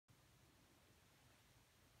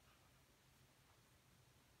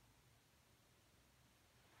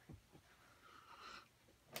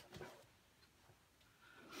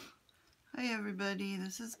Hi everybody,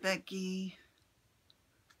 this is Becky.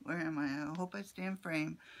 Where am I? I hope I stay in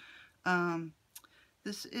frame.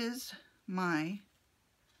 This is my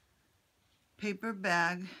paper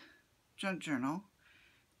bag junk journal,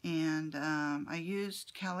 and I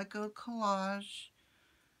used Calico Collage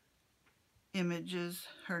images,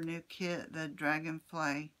 her new kit, the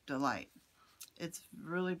Dragonfly Delight. It's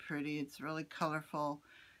really pretty, it's really colorful,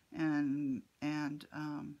 and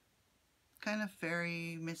kind of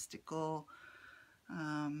fairy, mystical,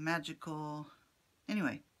 magical.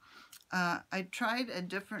 Anyway, I tried a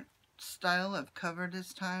different style of cover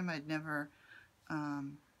this time. I'd never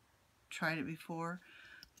tried it before,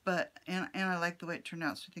 but and I like the way it turned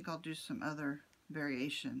out, so I think I'll do some other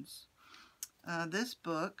variations. This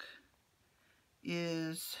book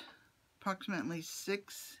is approximately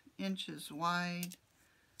 6 inches wide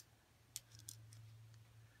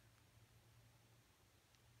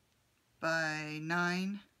by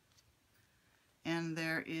 9, and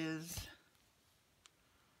there is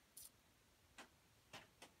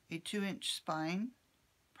a 2-inch spine,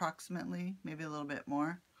 approximately, maybe a little bit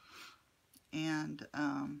more. And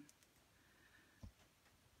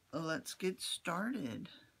let's get started.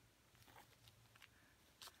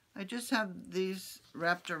 I just have these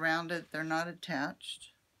wrapped around it. They're not attached.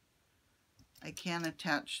 I can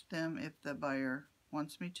attach them if the buyer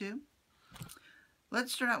wants me to.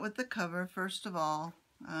 Let's start out with the cover. First of all,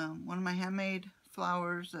 one of my handmade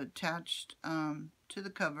flowers attached to the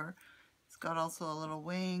cover. It's got also a little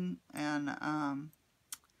wing and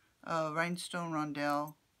a rhinestone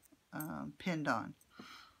rondelle pinned on.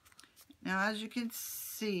 Now, as you can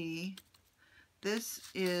see, this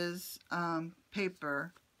is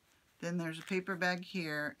paper. Then there's a paper bag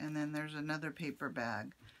here, and then there's another paper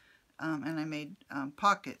bag. And I made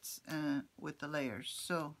pockets with the layers.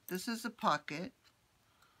 So this is a pocket,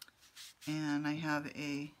 and I have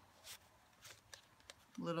a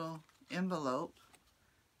little envelope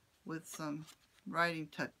with some writing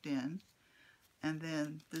tucked in. And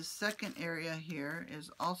then this second area here is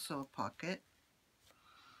also a pocket,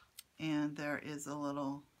 and there is a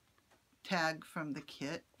little tag from the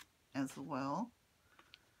kit as well.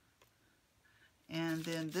 And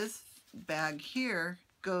then this bag here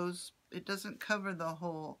goes, it doesn't cover the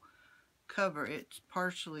whole cover, it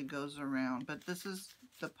partially goes around, but this is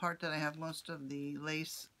the part that I have most of the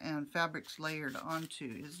lace and fabrics layered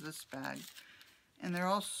onto, is this bag. And they're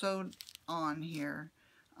all sewed on here.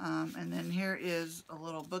 And then here is a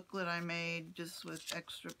little booklet I made just with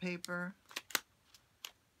extra paper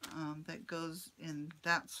that goes in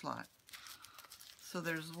that slot. So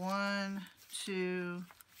there's 1, 2,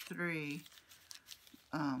 3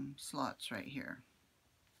 slots right here.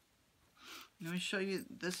 Let me show you.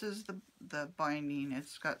 This is the binding.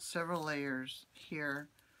 It's got several layers here.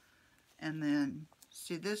 And then,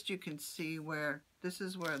 see this, you can see where, this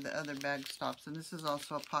is where the other bag stops. And this is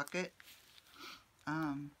also a pocket.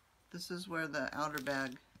 This is where the outer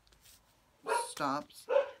bag stops.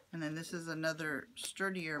 And then this is another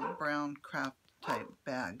sturdier brown craft type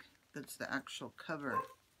bag. That's the actual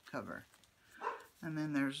cover. And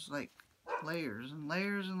then there's like layers and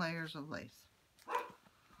layers and layers of lace.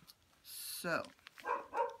 So,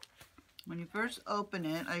 when you first open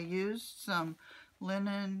it, I used some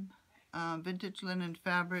linen, vintage linen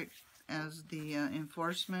fabric as the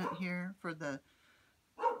enforcement here for the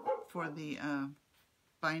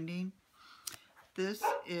binding. This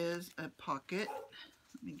is a pocket.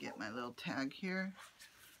 Let me get my little tag here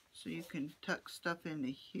so you can tuck stuff into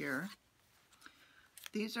here.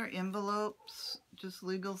 These are envelopes, just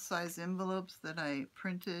legal size envelopes that I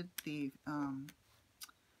printed the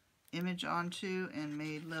image onto and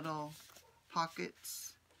made little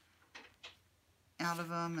pockets out of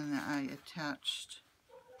them, and I attached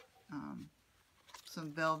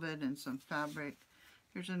some velvet and some fabric.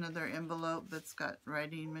 Here's another envelope that's got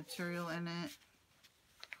writing material in it.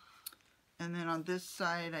 And then on this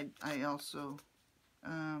side, I also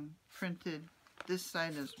printed this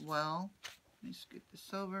side as well. Let me scoot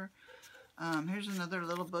this over. Here's another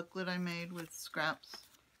little booklet I made with scraps.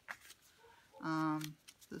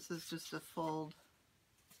 This is just a fold.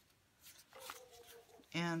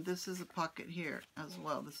 And this is a pocket here as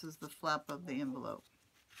well. This is the flap of the envelope.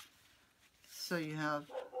 So you have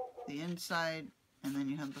the inside, and then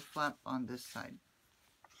you have the flap on this side.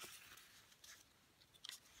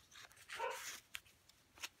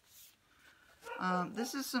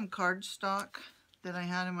 This is some cardstock that I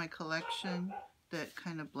had in my collection that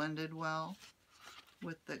kind of blended well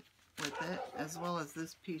with it, as well as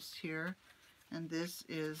this piece here. And this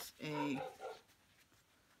is a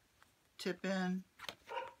tip-in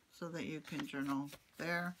so that you can journal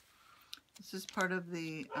there. This is part of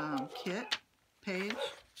the kit. page,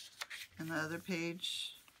 and the other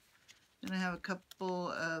page, then I have a couple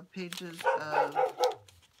of pages of,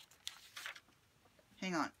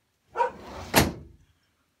 hang on,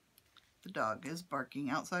 the dog is barking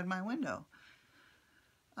outside my window.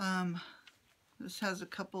 This has a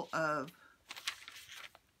couple of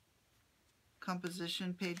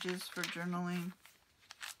composition pages for journaling,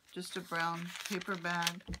 just a brown paper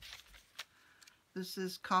bag. This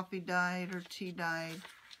is coffee dyed or tea dyed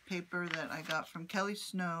paper that I got from Kelly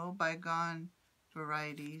Snow,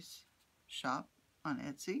 BygonesVarietySHop on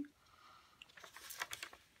Etsy.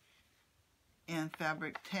 And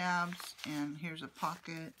fabric tabs, and here's a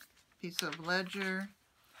pocket, piece of ledger.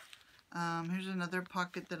 Here's another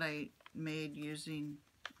pocket that I made using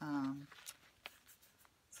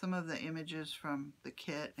some of the images from the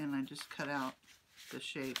kit, and I just cut out the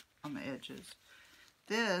shape on the edges.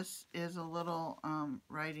 This is a little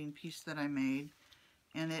writing piece that I made,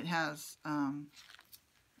 and it has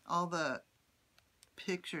all the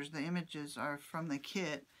pictures, the images are from the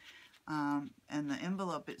kit, and the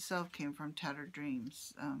envelope itself came from ATatteredDream,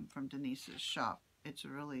 from Denise's shop. It's a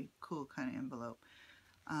really cool kind of envelope.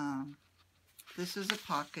 This is a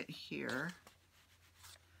pocket here,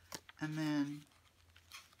 and then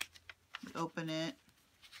you open it,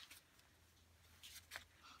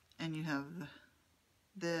 and you have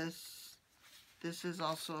this. This is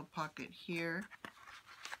also a pocket here,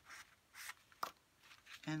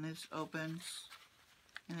 and this opens,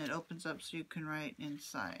 and it opens up so you can write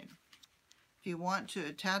inside. If you want to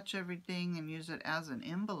attach everything and use it as an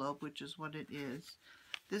envelope, which is what it is,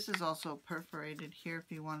 this is also perforated here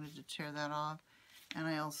if you wanted to tear that off. And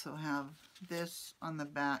I also have this on the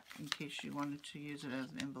back in case you wanted to use it as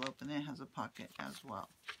an envelope, and it has a pocket as well.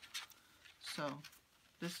 So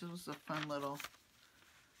this was a fun little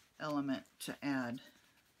element to add.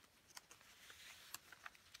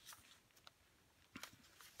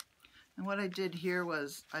 And what I did here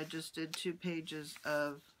was I just did 2 pages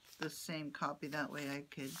of the same copy, that way I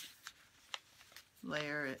could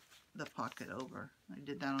layer the pocket over. I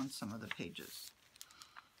did that on some of the pages.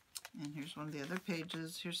 And here's one of the other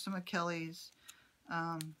pages. Here's some of Kelly's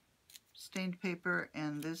stained paper,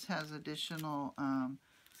 and this has additional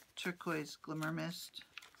turquoise glimmer mist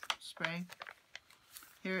spray.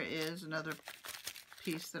 Here is another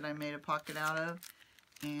piece that I made a pocket out of,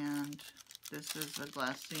 and this is a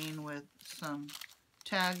glassine with some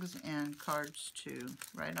tags and cards to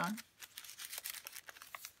write on.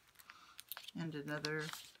 And another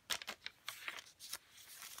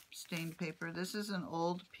stained paper. This is an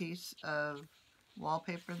old piece of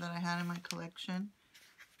wallpaper that I had in my collection.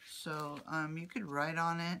 So you could write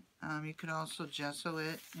on it. You could also gesso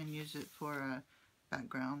it and use it for a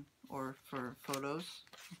background or for photos.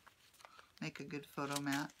 Make a good photo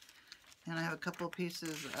mat. And I have a couple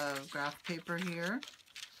pieces of graph paper here.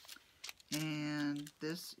 And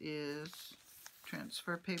this is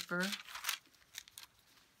transfer paper.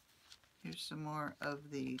 Here's some more of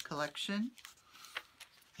the collection.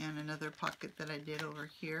 And another pocket that I did over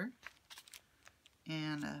here,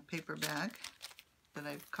 and a paper bag that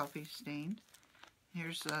I've coffee stained.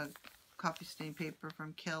 Here's a coffee stained paper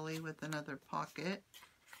from Kelly with another pocket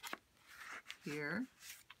here.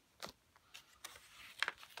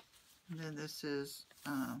 And then this is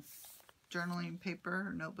journaling paper,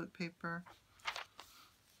 or notebook paper,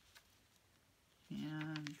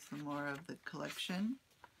 and some more of the collection.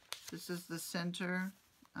 This is the center.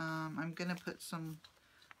 I'm going to put some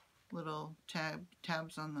little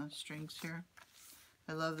tabs on the strings here.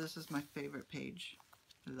 I love this. Is my favorite page.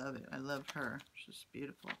 I love it. I love her. She's just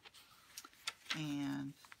beautiful.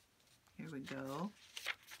 And here we go.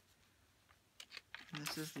 And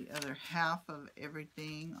this is the other half of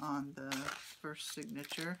everything on the first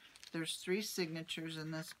signature. There's 3 signatures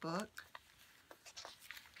in this book.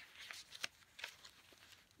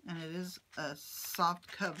 And it is a soft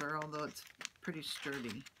cover, although it's pretty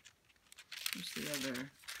sturdy. Here's the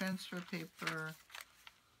other transfer paper,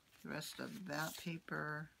 the rest of that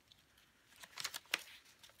paper.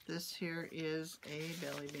 This here is a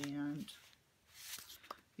belly band.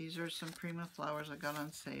 These are some Prima flowers I got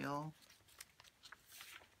on sale.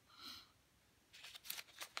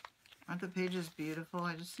 Aren't the pages beautiful?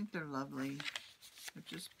 I just think they're lovely. They're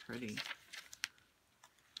just pretty.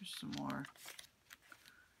 There's some more.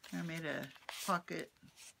 I made a pocket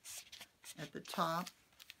at the top.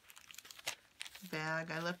 Bag.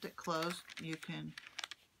 I left it closed. You can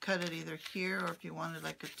cut it either here, or if you wanted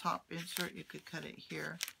like a top insert, you could cut it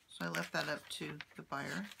here. So I left that up to the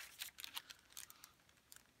buyer.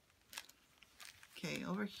 Okay,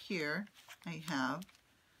 over here I have,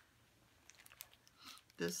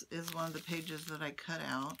 this is one of the pages that I cut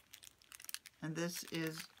out, And this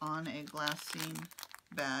is on a glassine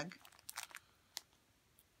bag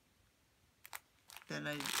that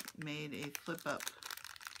I made a flip up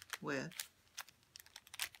with,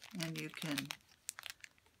 and you can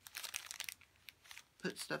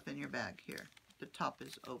put stuff in your bag here. The top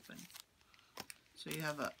is open. So you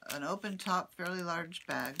have an open top, fairly large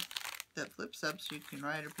bag that flips up so you can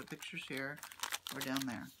write or put pictures here or down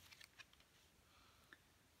there.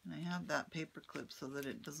 And I have that paper clip so that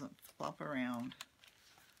it doesn't flop around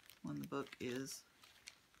when the book is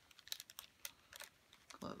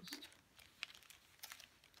closed.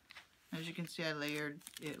 As you can see, I layered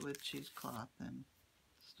it with cheesecloth and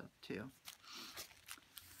stuff too.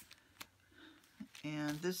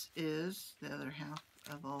 And this is the other half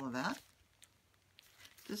of all of that.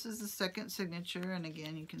 This is the second signature, and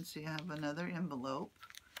again you can see I have another envelope,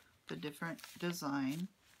 the different design.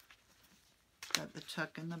 Got the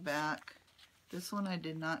tuck in the back. This one I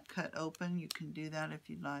did not cut open. You can do that if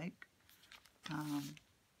you'd like.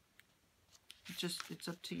 It's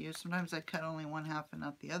up to you. Sometimes I cut only one half and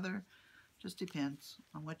not the other. Just depends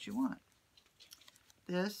on what you want.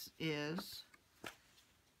 This is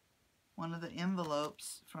one of the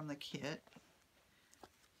envelopes from the kit,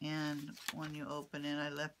 and when you open it, I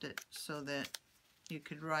left it so that you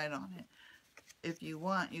could write on it. If you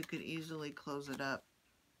want, you could easily close it up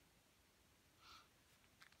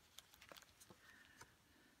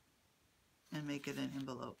and make it an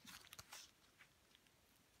envelope.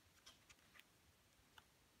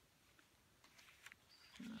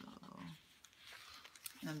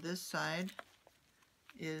 And this side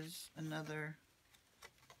is another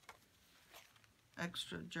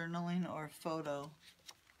extra journaling or photo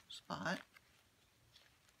spot.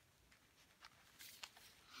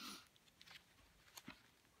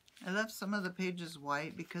 I left some of the pages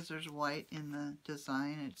white because there's white in the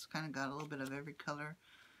design. It's kind of got a little bit of every color,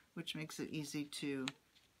 which makes it easy to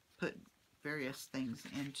put various things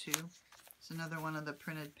into. It's another one of the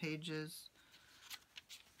printed pages.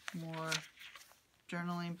 More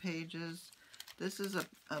journaling pages. This is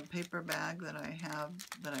a paper bag that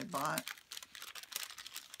I bought,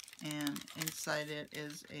 and inside it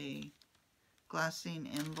is a glassine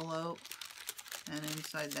envelope, and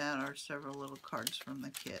inside that are several little cards from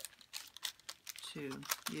the kit to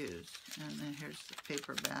use. And then here's the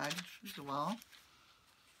paper bag as well.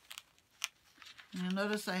 And you'll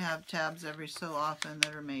notice I have tabs every so often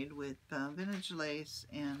that are made with vintage lace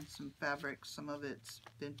and some fabric. Some of it's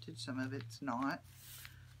vintage, some of it's not.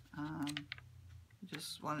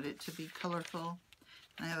 Just wanted it to be colorful.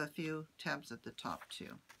 And I have a few tabs at the top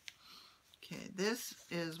too. Okay, this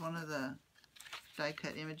is one of the die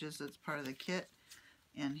cut images that's part of the kit.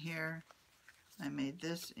 And here I made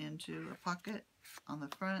this into a pocket on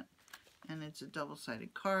the front, and it's a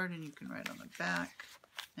double-sided card, and you can write on the back.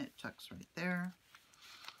 And it tucks right there.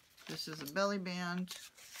 This is a belly band.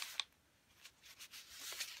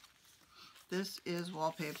 This is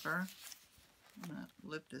wallpaper. I'm going to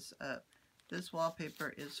lift this up. This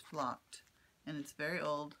wallpaper is flocked, and it's very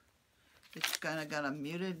old. It's kind of got a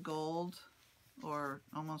muted gold or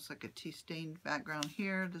almost like a tea-stained background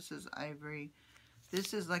here. This is ivory.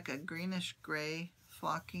 This is like a greenish gray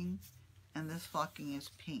flocking, and this flocking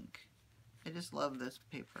is pink. I just love this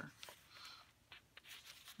paper.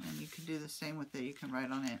 And you can do the same with it. You can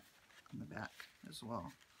write on it on the back as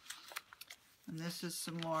well. And this is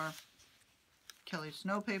some more Kelly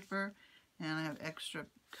Snow paper, and I have extra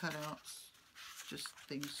cutouts, just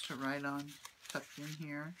things to write on tucked in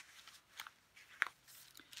here.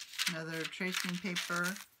 Another tracing paper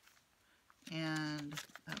and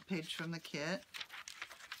a page from the kit.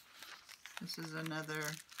 This is another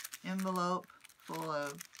envelope full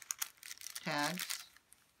of tags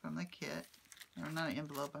from the kit. Or not an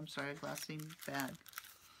envelope, I'm sorry, a glassine bag.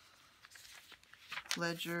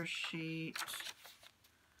 Ledger sheet.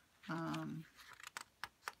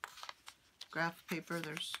 Graph paper,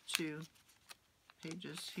 there's 2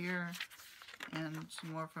 pages here. And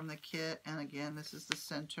some more from the kit. And again, this is the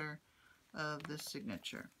center of the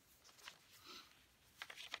signature.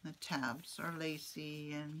 The tabs are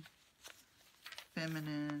lacy and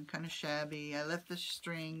feminine, kind of shabby. I left the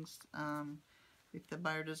strings. If the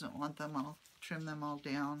buyer doesn't want them, I'll trim them all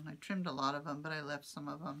down. I trimmed a lot of them, but I left some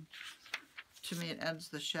of them. To me, it adds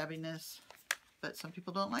the shabbiness, but some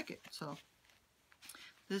people don't like it. So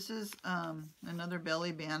this is another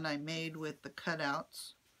belly band I made with the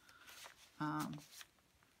cutouts.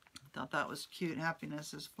 Thought that was cute.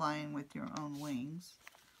 Happiness is flying with your own wings.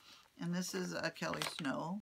 And this is a Kelly Snow